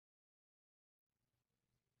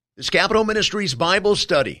This Capitol Ministries Bible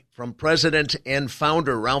study from President and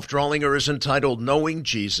founder Ralph Drollinger is entitled Knowing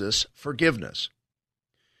Jesus, Forgiveness.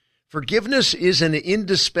 Forgiveness is an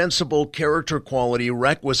indispensable character quality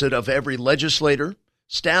requisite of every legislator,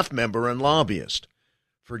 staff member, and lobbyist.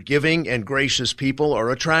 Forgiving and gracious people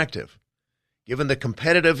are attractive. Given the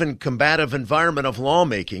competitive and combative environment of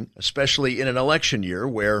lawmaking, especially in an election year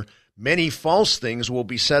where many false things will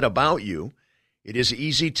be said about you, it is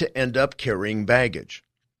easy to end up carrying baggage.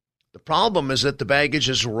 The problem is that the baggage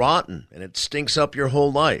is rotten and it stinks up your whole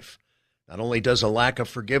life. Not only does a lack of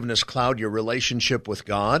forgiveness cloud your relationship with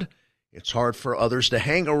God, it's hard for others to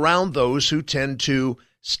hang around those who tend to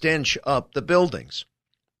stench up the buildings.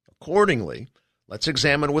 Accordingly, let's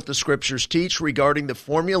examine what the Scriptures teach regarding the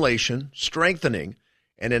formulation, strengthening,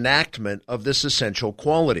 and enactment of this essential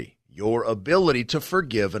quality, your ability to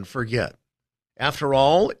forgive and forget. After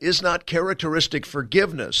all, is not characteristic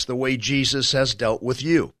forgiveness the way Jesus has dealt with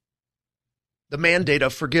you? The mandate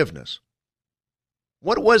of forgiveness.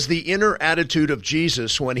 What was the inner attitude of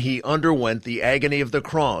Jesus when he underwent the agony of the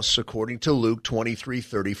cross, according to Luke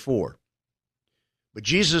 23:34? But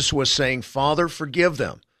Jesus was saying, Father, forgive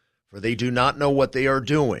them, for they do not know what they are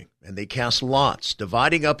doing. And they cast lots,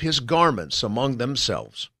 dividing up his garments among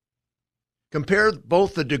themselves. Compare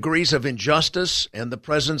both the degrees of injustice and the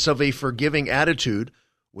presence of a forgiving attitude,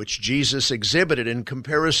 which Jesus exhibited in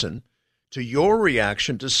comparison to your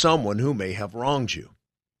reaction to someone who may have wronged you.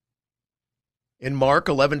 In Mark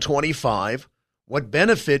 11:25, what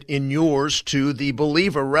benefit inures to the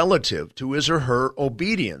believer relative to his or her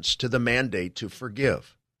obedience to the mandate to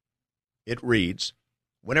forgive? It reads,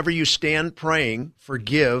 whenever you stand praying,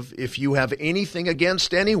 forgive if you have anything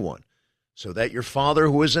against anyone, so that your Father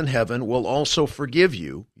who is in heaven will also forgive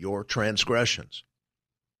you your transgressions.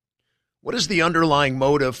 What is the underlying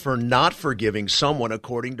motive for not forgiving someone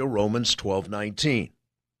according to Romans 12:19?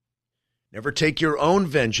 Never take your own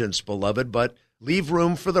vengeance, beloved, but leave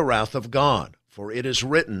room for the wrath of God. For it is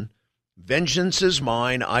written, vengeance is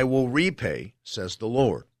mine, I will repay, says the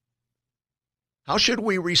Lord. How should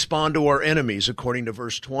we respond to our enemies according to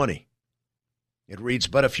verse 20? It reads,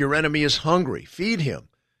 but if your enemy is hungry, feed him,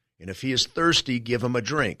 and if he is thirsty, give him a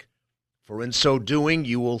drink. For in so doing,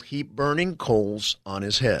 you will heap burning coals on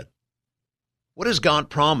his head. What does God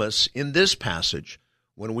promise in this passage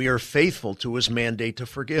when we are faithful to his mandate to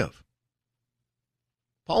forgive?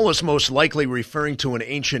 Paul is most likely referring to an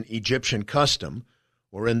ancient Egyptian custom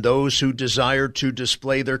wherein those who desired to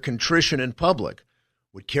display their contrition in public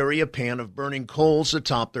would carry a pan of burning coals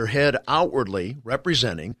atop their head outwardly,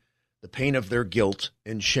 representing the pain of their guilt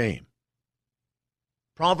and shame.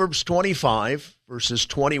 Proverbs 25, verses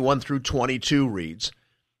 21 through 22 reads,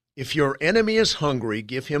 if your enemy is hungry,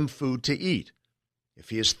 give him food to eat. If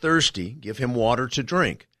he is thirsty, give him water to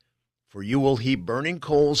drink. For you will heap burning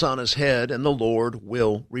coals on his head, and the Lord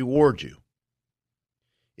will reward you.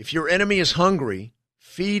 If your enemy is hungry,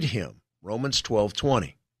 feed him. Romans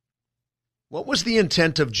 12:20. What was the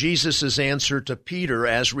intent of Jesus' answer to Peter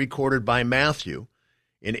as recorded by Matthew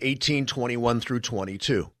in 18:21 through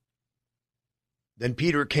 22? Then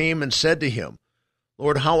Peter came and said to him,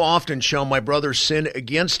 Lord, how often shall my brother sin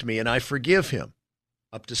against me, and I forgive him?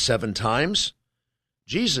 Up to 7 times?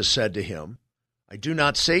 Jesus said to him, I do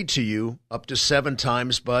not say to you up to 7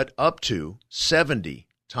 times, but up to 70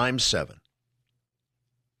 times 7.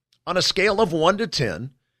 On a scale of 1 to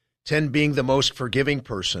 10, 10 being the most forgiving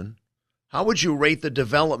person, how would you rate the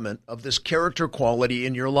development of this character quality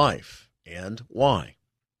in your life, and why?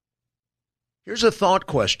 Here's a thought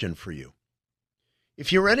question for you.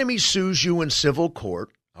 If your enemy sues you in civil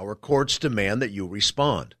court, our courts demand that you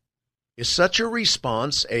respond. Is such a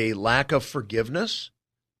response a lack of forgiveness?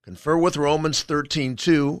 Confer with Romans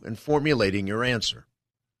 13:2 in formulating your answer.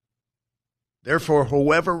 Therefore,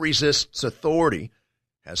 whoever resists authority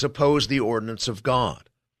has opposed the ordinance of God,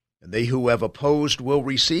 and they who have opposed will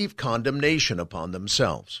receive condemnation upon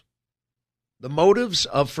themselves. The motives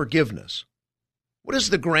of forgiveness. What is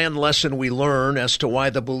the grand lesson we learn as to why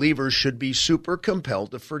the believers should be super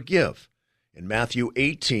compelled to forgive? In Matthew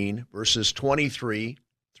 18, verses 23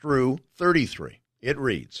 through 33, it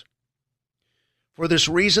reads, for this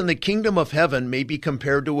reason the kingdom of heaven may be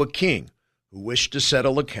compared to a king who wished to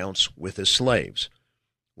settle accounts with his slaves.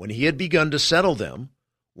 When he had begun to settle them,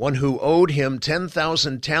 one who owed him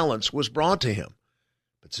 10,000 talents was brought to him.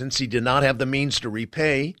 But since he did not have the means to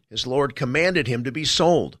repay, his Lord commanded him to be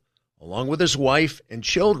sold, along with his wife and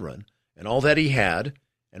children and all that he had,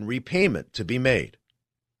 and repayment to be made.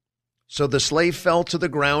 So the slave fell to the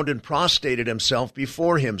ground and prostrated himself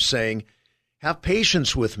before him, saying, have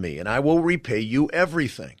patience with me, and I will repay you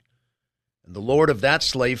everything. And the Lord of that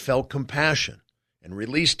slave felt compassion, and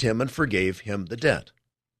released him and forgave him the debt.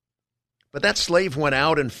 But that slave went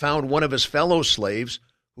out and found one of his fellow slaves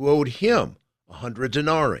who owed him 100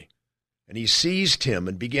 denarii. And he seized him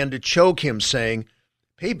and began to choke him, saying,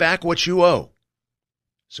 "Pay back what you owe."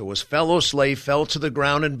 So his fellow slave fell to the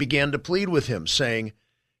ground and began to plead with him, saying,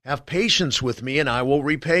 "Have patience with me, and I will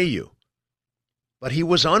repay you." But he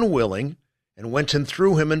was unwilling, and went and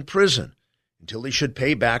threw him in prison until he should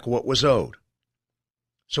pay back what was owed.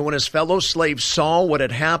 So when his fellow slaves saw what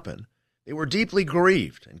had happened, they were deeply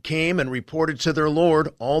grieved, and came and reported to their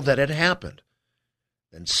lord all that had happened.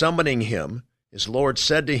 Then summoning him, his lord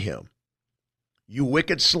said to him, "You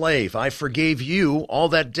wicked slave, I forgave you all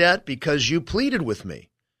that debt because you pleaded with me.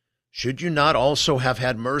 Should you not also have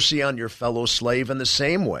had mercy on your fellow slave in the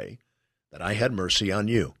same way that I had mercy on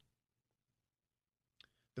you?"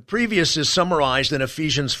 The previous is summarized in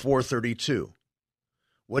Ephesians 4:32.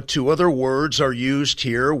 What two other words are used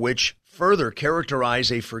here which further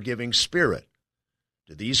characterize a forgiving spirit?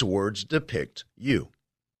 Do these words depict you?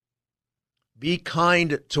 Be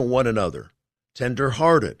kind to one another,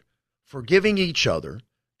 tender-hearted, forgiving each other,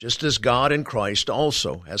 just as God in Christ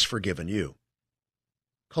also has forgiven you.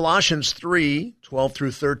 Colossians 3:12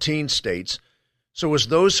 through 13 states, "So as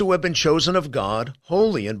those who have been chosen of God,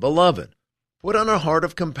 holy and beloved, put on a heart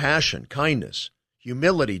of compassion, kindness,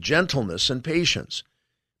 humility, gentleness, and patience,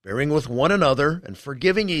 bearing with one another and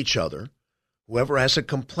forgiving each other. Whoever has a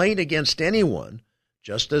complaint against anyone,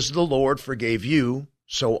 just as the Lord forgave you,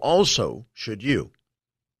 so also should you."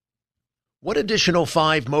 What additional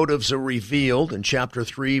 5 motives are revealed in chapter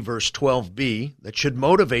 3, verse 12b, that should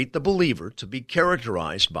motivate the believer to be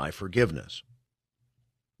characterized by forgiveness?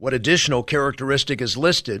 What additional characteristic is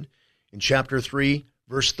listed in chapter 3,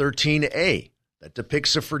 verse 13a, that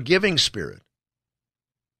depicts a forgiving spirit?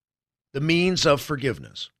 The means of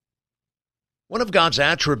forgiveness. One of God's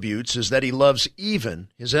attributes is that he loves even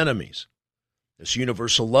his enemies. This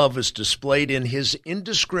universal love is displayed in his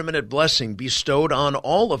indiscriminate blessing bestowed on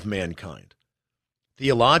all of mankind.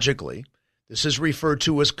 Theologically, this is referred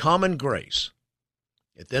to as common grace.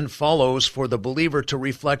 It then follows for the believer to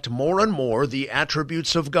reflect more and more the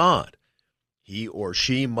attributes of God. He or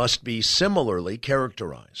she must be similarly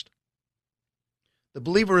characterized. The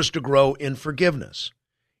believer is to grow in forgiveness.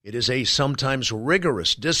 It is a sometimes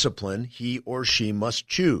rigorous discipline he or she must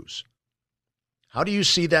choose. How do you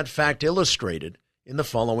see that fact illustrated in the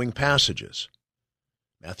following passages?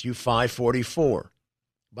 Matthew 5:44,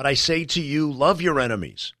 "But I say to you, love your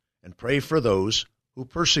enemies, and pray for those who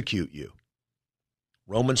persecute you."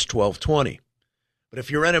 Romans 12:20, "But if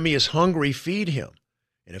your enemy is hungry, feed him,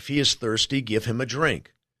 and if he is thirsty, give him a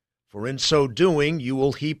drink. For in so doing you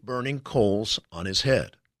will heap burning coals on his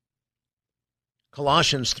head."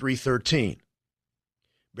 Colossians 3:13,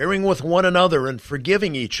 "Bearing with one another and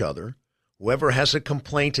forgiving each other, whoever has a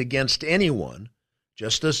complaint against anyone,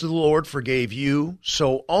 just as the Lord forgave you,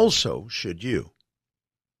 so also should you."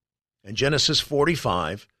 And Genesis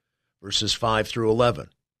 45, verses 5 through 11,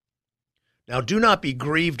 "Now do not be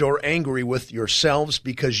grieved or angry with yourselves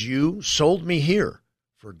because you sold me here,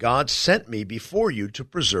 for God sent me before you to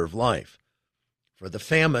preserve life. For the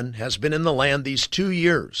famine has been in the land these 2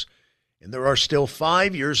 years, and there are still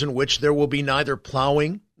 5 years in which there will be neither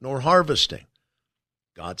plowing nor harvesting.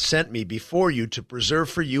 God sent me before you to preserve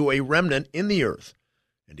for you a remnant in the earth,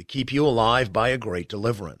 and to keep you alive by a great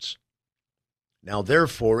deliverance. Now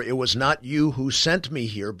therefore it was not you who sent me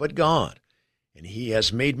here, but God, and he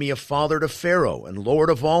has made me a father to Pharaoh, and lord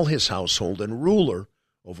of all his household, and ruler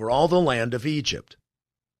over all the land of Egypt.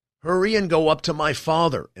 Hurry and go up to my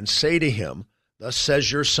father, and say to him, Thus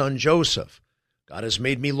says your son Joseph, God has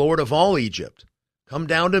made me lord of all Egypt. Come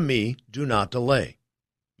down to me, do not delay.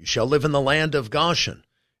 You shall live in the land of Goshen,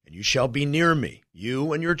 and you shall be near me,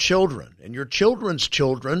 you and your children's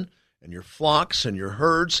children, and your flocks and your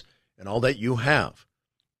herds, and all that you have.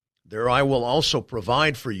 There I will also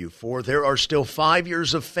provide for you, for there are still 5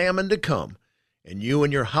 years of famine to come, and you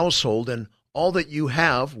and your household and all that you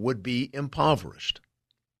have would be impoverished."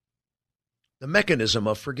 The mechanism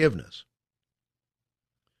of forgiveness.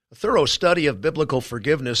 A thorough study of biblical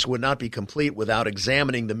forgiveness would not be complete without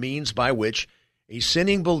examining the means by which a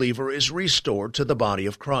sinning believer is restored to the body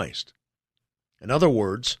of Christ. In other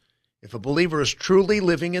words, if a believer is truly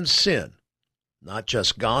living in sin, not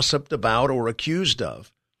just gossiped about or accused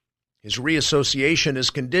of, his reassociation is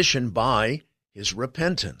conditioned by his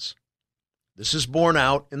repentance. This is borne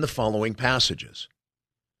out in the following passages.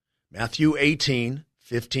 Matthew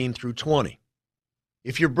 18:15 through 20.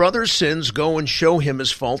 If your brother sins, go and show him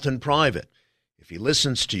his fault in private. If he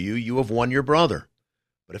listens to you, you have won your brother.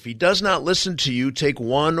 But if he does not listen to you, take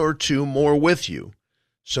 1 or 2 more with you,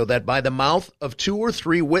 so that by the mouth of 2 or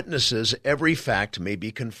 3 witnesses every fact may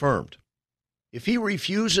be confirmed. If he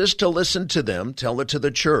refuses to listen to them, tell it to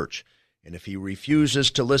the church. And if he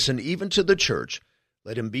refuses to listen even to the church,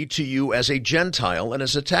 let him be to you as a Gentile and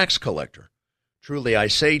as a tax collector. Truly I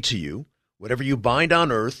say to you, whatever you bind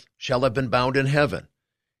on earth shall have been bound in heaven,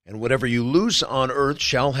 and whatever you loose on earth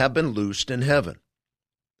shall have been loosed in heaven.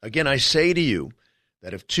 Again I say to you,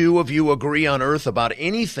 that if 2 of you agree on earth about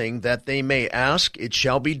anything that they may ask, it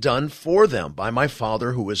shall be done for them by my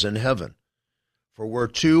Father who is in heaven. For where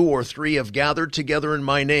 2 or 3 have gathered together in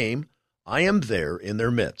my name, I am there in their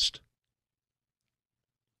midst.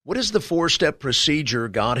 What is the 4-step procedure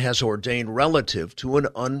God has ordained relative to an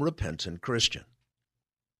unrepentant Christian?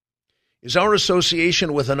 Is our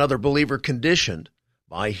association with another believer conditioned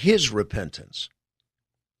by his repentance?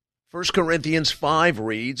 1 Corinthians 5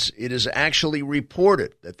 reads, "It is actually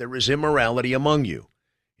reported that there is immorality among you,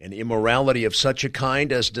 and immorality of such a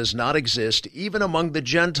kind as does not exist even among the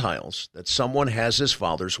Gentiles, that someone has his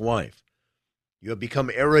father's wife. You have become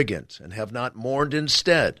arrogant and have not mourned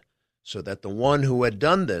instead, so that the one who had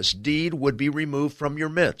done this deed would be removed from your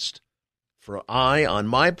midst. For I, on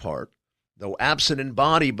my part, though absent in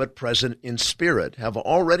body but present in spirit, have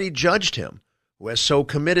already judged him who has so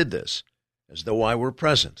committed this, as though I were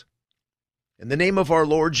present. In the name of our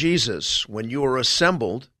Lord Jesus, when you are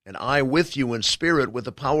assembled, and I with you in spirit with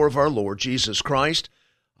the power of our Lord Jesus Christ,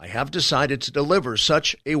 I have decided to deliver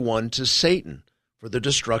such a one to Satan for the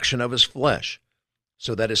destruction of his flesh,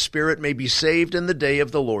 so that his spirit may be saved in the day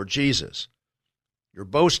of the Lord Jesus. Your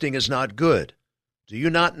boasting is not good. Do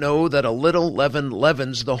you not know that a little leaven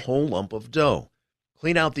leavens the whole lump of dough?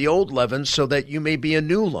 Clean out the old leaven so that you may be a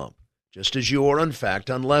new lump, just as you are in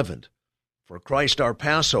fact unleavened. For Christ our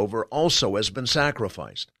Passover also has been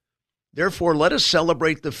sacrificed. Therefore let us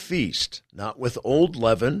celebrate the feast, not with old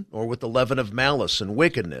leaven, or with the leaven of malice and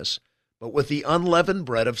wickedness, but with the unleavened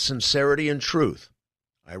bread of sincerity and truth.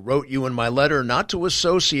 I wrote you in my letter not to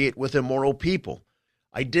associate with immoral people.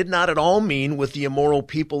 I did not at all mean with the immoral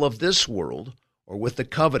people of this world, or with the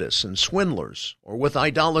covetous and swindlers, or with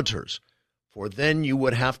idolaters, for then you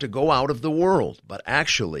would have to go out of the world. But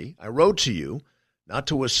actually, I wrote to you not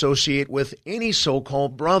to associate with any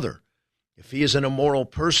so-called brother, if he is an immoral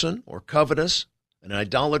person, or covetous, an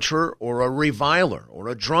idolater, or a reviler, or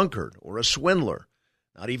a drunkard, or a swindler,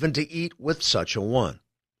 not even to eat with such a one.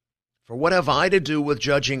 For what have I to do with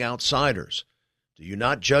judging outsiders? Do you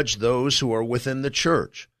not judge those who are within the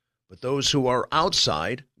church? But those who are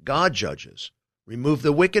outside, God judges. Remove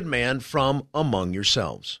the wicked man from among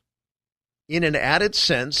yourselves. In an added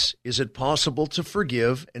sense, is it possible to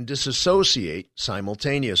forgive and disassociate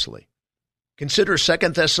simultaneously? Consider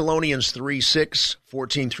 2 Thessalonians 3:6,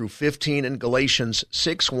 14 through 15, and Galatians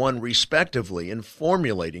 6:1 respectively in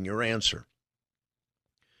formulating your answer.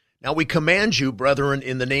 Now we command you, brethren,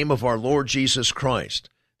 in the name of our Lord Jesus Christ,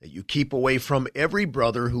 that you keep away from every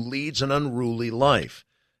brother who leads an unruly life,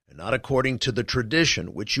 and not according to the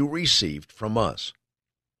tradition which you received from us.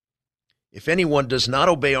 If anyone does not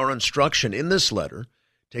obey our instruction in this letter,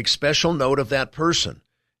 take special note of that person,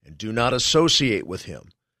 and do not associate with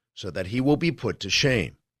him, so that he will be put to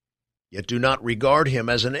shame. Yet do not regard him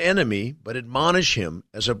as an enemy, but admonish him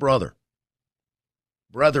as a brother.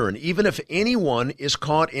 Brethren, even if anyone is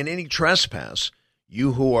caught in any trespass,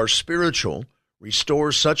 you who are spiritual,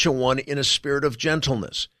 restore such a one in a spirit of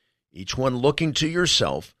gentleness, each one looking to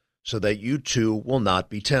yourself, so that you too will not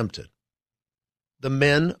be tempted. The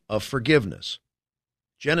men of forgiveness.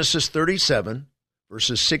 Genesis 37,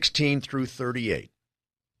 verses 16 through 38.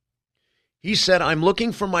 He said, I'm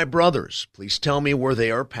looking for my brothers. Please tell me where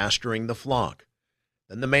they are pasturing the flock.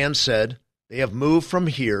 Then the man said, They have moved from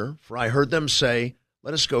here, for I heard them say,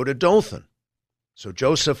 Let us go to Dothan. So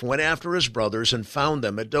Joseph went after his brothers and found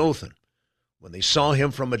them at Dothan. When they saw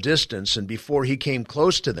him from a distance and before he came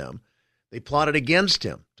close to them, they plotted against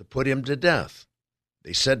him to put him to death.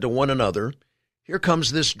 They said to one another, Here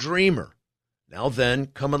comes this dreamer. Now then,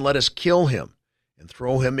 come and let us kill him and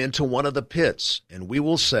throw him into one of the pits, and we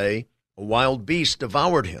will say, A wild beast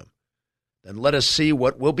devoured him. Then let us see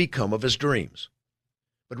what will become of his dreams.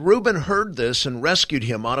 But Reuben heard this and rescued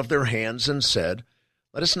him out of their hands and said,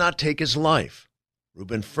 Let us not take his life.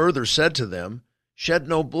 Reuben further said to them, Shed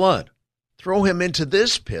no blood. Throw him into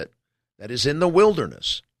this pit that is in the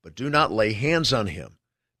wilderness, but do not lay hands on him,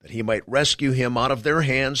 that he might rescue him out of their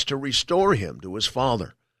hands to restore him to his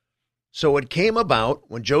father. So it came about,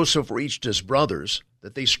 when Joseph reached his brothers,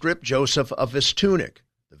 that they stripped Joseph of his tunic,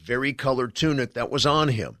 the vari-colored tunic that was on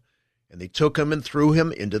him, and they took him and threw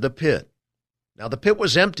him into the pit. Now the pit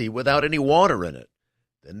was empty without any water in it.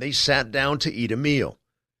 Then they sat down to eat a meal.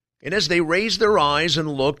 And as they raised their eyes and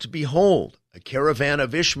looked, behold, a caravan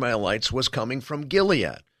of Ishmaelites was coming from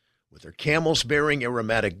Gilead, with their camels bearing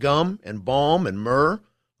aromatic gum and balm and myrrh,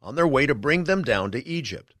 on their way to bring them down to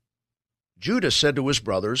Egypt. Judah said to his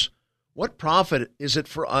brothers, "What profit is it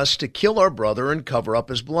for us to kill our brother and cover up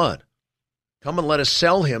his blood? Come and let us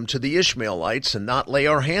sell him to the Ishmaelites and not lay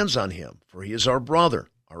our hands on him, for he is our brother,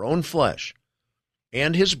 our own flesh."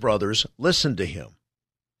 And his brothers listened to him.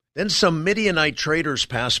 Then some Midianite traders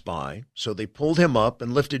passed by, so they pulled him up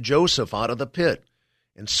and lifted Joseph out of the pit,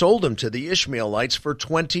 and sold him to the Ishmaelites for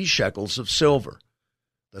 20 shekels of silver.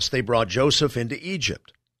 Thus they brought Joseph into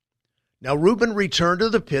Egypt. Now Reuben returned to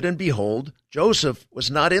the pit, and behold, Joseph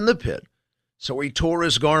was not in the pit. So he tore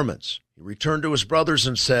his garments. He returned to his brothers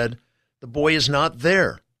and said, "The boy is not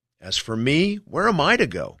there. As for me, where am I to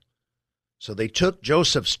go?" So they took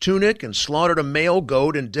Joseph's tunic and slaughtered a male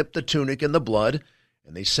goat and dipped the tunic in the blood.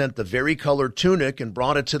 And they sent the vari-colored tunic and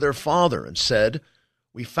brought it to their father and said,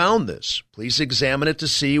 "We found this. Please examine it to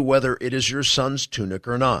see whether it is your son's tunic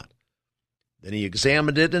or not." Then he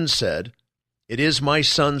examined it and said, "It is my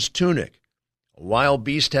son's tunic. A wild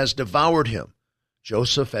beast has devoured him.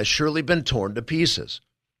 Joseph has surely been torn to pieces."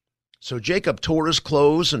 So Jacob tore his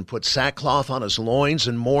clothes and put sackcloth on his loins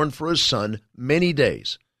and mourned for his son many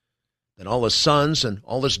days. Then all his sons and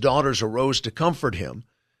all his daughters arose to comfort him,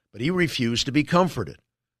 but he refused to be comforted.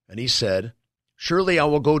 And he said, "Surely I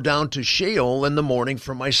will go down to Sheol in the morning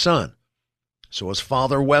for my son." So his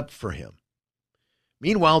father wept for him.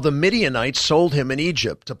 Meanwhile, the Midianites sold him in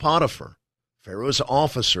Egypt to Potiphar, Pharaoh's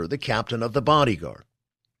officer, the captain of the bodyguard.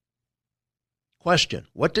 Question: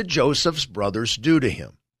 What did Joseph's brothers do to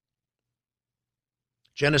him?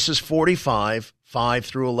 Genesis 45, 5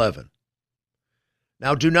 through 11.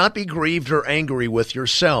 Now do not be grieved or angry with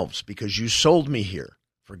yourselves, because you sold me here.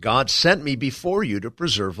 For God sent me before you to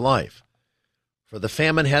preserve life. For the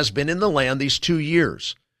famine has been in the land these 2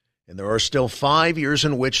 years, and there are still 5 years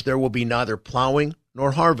in which there will be neither plowing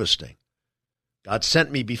nor harvesting. God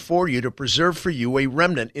sent me before you to preserve for you a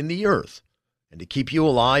remnant in the earth, and to keep you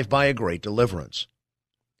alive by a great deliverance.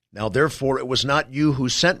 Now therefore it was not you who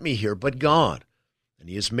sent me here, but God, and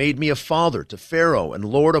he has made me a father to Pharaoh and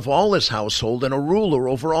lord of all his household and a ruler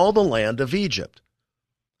over all the land of Egypt.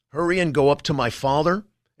 Hurry and go up to my father,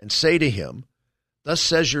 and say to him, Thus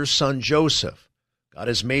says your son Joseph, God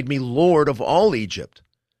has made me lord of all Egypt.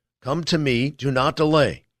 Come to me, do not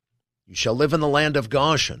delay. You shall live in the land of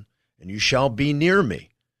Goshen, and you shall be near me,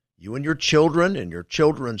 you and your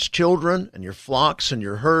children's children, and your flocks and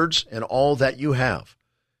your herds, and all that you have.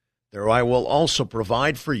 There I will also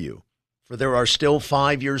provide for you, for there are still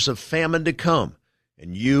 5 years of famine to come,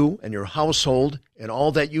 and you and your household and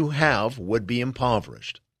all that you have would be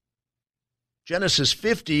impoverished. Genesis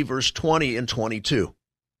 50, verse 20 and 22.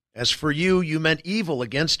 As for you, you meant evil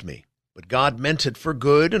against me, but God meant it for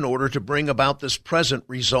good in order to bring about this present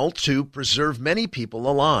result to preserve many people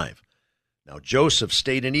alive. Now Joseph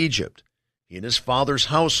stayed in Egypt, he and his father's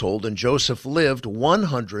household, and Joseph lived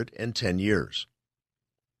 110 years.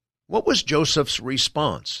 What was Joseph's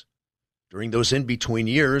response? During those in-between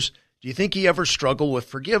years, do you think he ever struggled with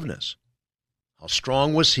forgiveness? How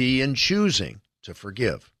strong was he in choosing to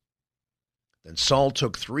forgive? Then Saul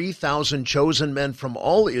took 3,000 chosen men from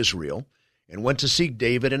all Israel and went to seek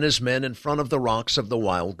David and his men in front of the rocks of the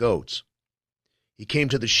wild goats. He came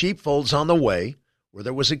to the sheepfolds on the way, where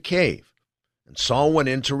there was a cave, and Saul went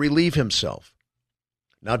in to relieve himself.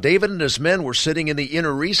 Now David and his men were sitting in the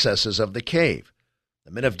inner recesses of the cave.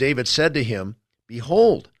 The men of David said to him,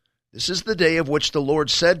 Behold, this is the day of which the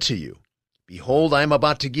Lord said to you, Behold, I am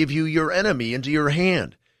about to give you your enemy into your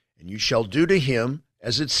hand, and you shall do to him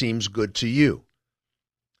as it seems good to you.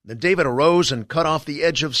 Then David arose and cut off the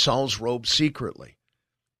edge of Saul's robe secretly.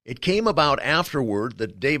 It came about afterward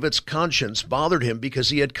that David's conscience bothered him because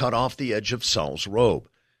he had cut off the edge of Saul's robe.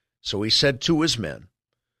 So he said to his men,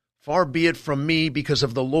 Far be it from me because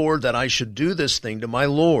of the Lord that I should do this thing to my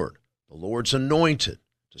Lord, the Lord's anointed,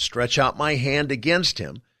 to stretch out my hand against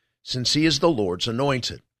him, since he is the Lord's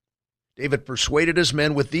anointed. David persuaded his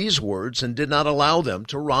men with these words and did not allow them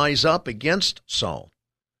to rise up against Saul.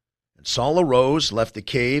 And Saul arose, left the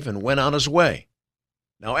cave, and went on his way.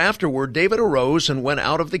 Now afterward David arose and went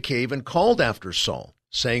out of the cave and called after Saul,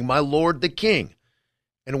 saying, My lord the king.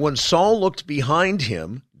 And when Saul looked behind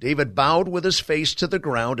him, David bowed with his face to the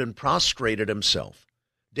ground and prostrated himself.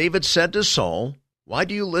 David said to Saul, Why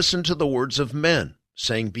do you listen to the words of men,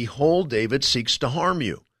 saying, Behold, David seeks to harm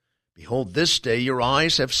you? Behold, this day your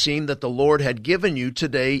eyes have seen that the Lord had given you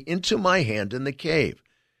today into my hand in the cave.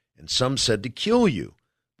 And some said to kill you,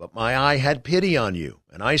 but my eye had pity on you.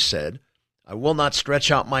 And I said, I will not stretch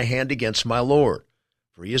out my hand against my Lord.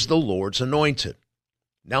 for he is the Lord's anointed.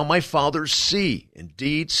 Now my fathers,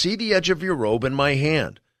 indeed, see the edge of your robe in my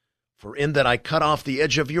hand. For in that I cut off the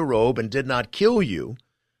edge of your robe and did not kill you,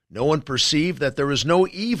 no one perceived that there is no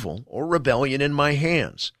evil or rebellion in my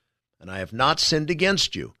hands, and I have not sinned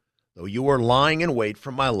against you, though you are lying in wait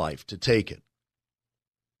for my life to take it.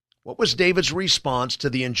 What was David's response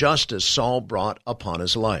to the injustice Saul brought upon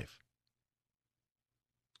his life?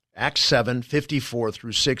 Acts 7:54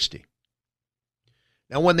 through 60.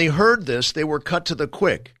 Now when they heard this, they were cut to the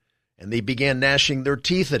quick, and they began gnashing their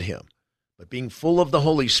teeth at him. But being full of the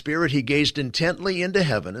Holy Spirit, he gazed intently into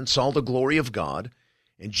heaven and saw the glory of God,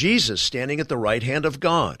 and Jesus standing at the right hand of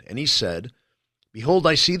God. And he said, Behold,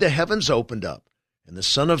 I see the heavens opened up, and the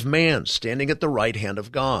Son of Man standing at the right hand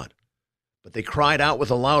of God. But they cried out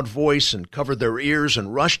with a loud voice and covered their ears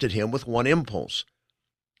and rushed at him with one impulse.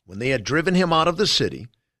 When they had driven him out of the city,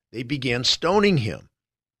 they began stoning him.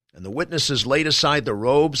 And the witnesses laid aside the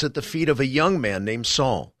robes at the feet of a young man named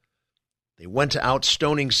Saul. They went out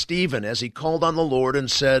stoning Stephen as he called on the Lord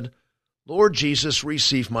and said, Lord Jesus,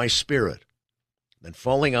 receive my spirit. Then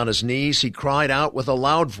falling on his knees, he cried out with a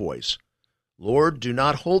loud voice, Lord, do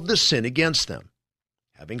not hold this sin against them.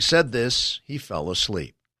 Having said this, he fell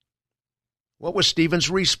asleep. What was Stephen's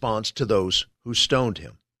response to those who stoned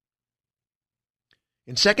him?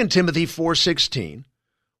 In 2 Timothy 4:16,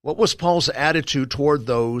 what was Paul's attitude toward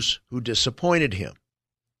those who disappointed him?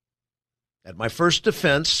 At my first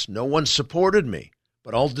defense, no one supported me,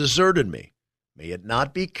 but all deserted me. May it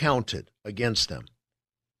not be counted against them.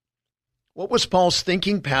 What was Paul's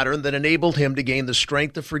thinking pattern that enabled him to gain the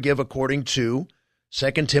strength to forgive according to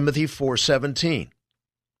 2 Timothy 4:17?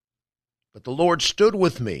 But the Lord stood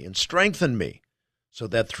with me and strengthened me, so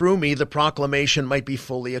that through me the proclamation might be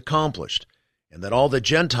fully accomplished, and that all the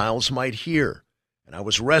Gentiles might hear. And I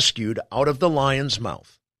was rescued out of the lion's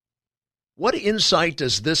mouth. What insight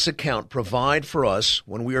does this account provide for us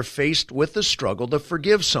when we are faced with the struggle to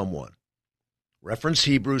forgive someone? Reference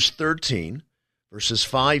Hebrews 13, verses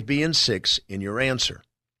 5b and 6 in your answer.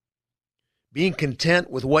 Being content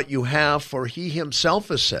with what you have, for he himself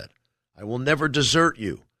has said, I will never desert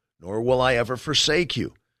you, nor will I ever forsake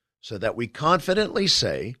you, so that we confidently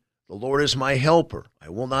say, the Lord is my helper. I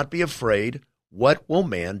will not be afraid. What will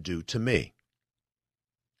man do to me?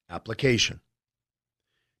 Application.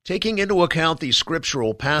 Taking into account these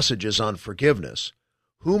scriptural passages on forgiveness,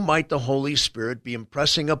 who might the Holy Spirit be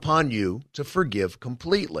impressing upon you to forgive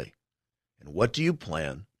completely? And what do you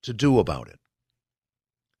plan to do about it?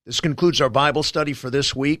 This concludes our Bible study for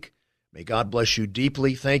this week. May God bless you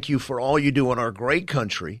deeply. Thank you for all you do in our great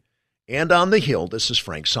country. And on the Hill, this is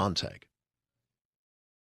Frank Sontag.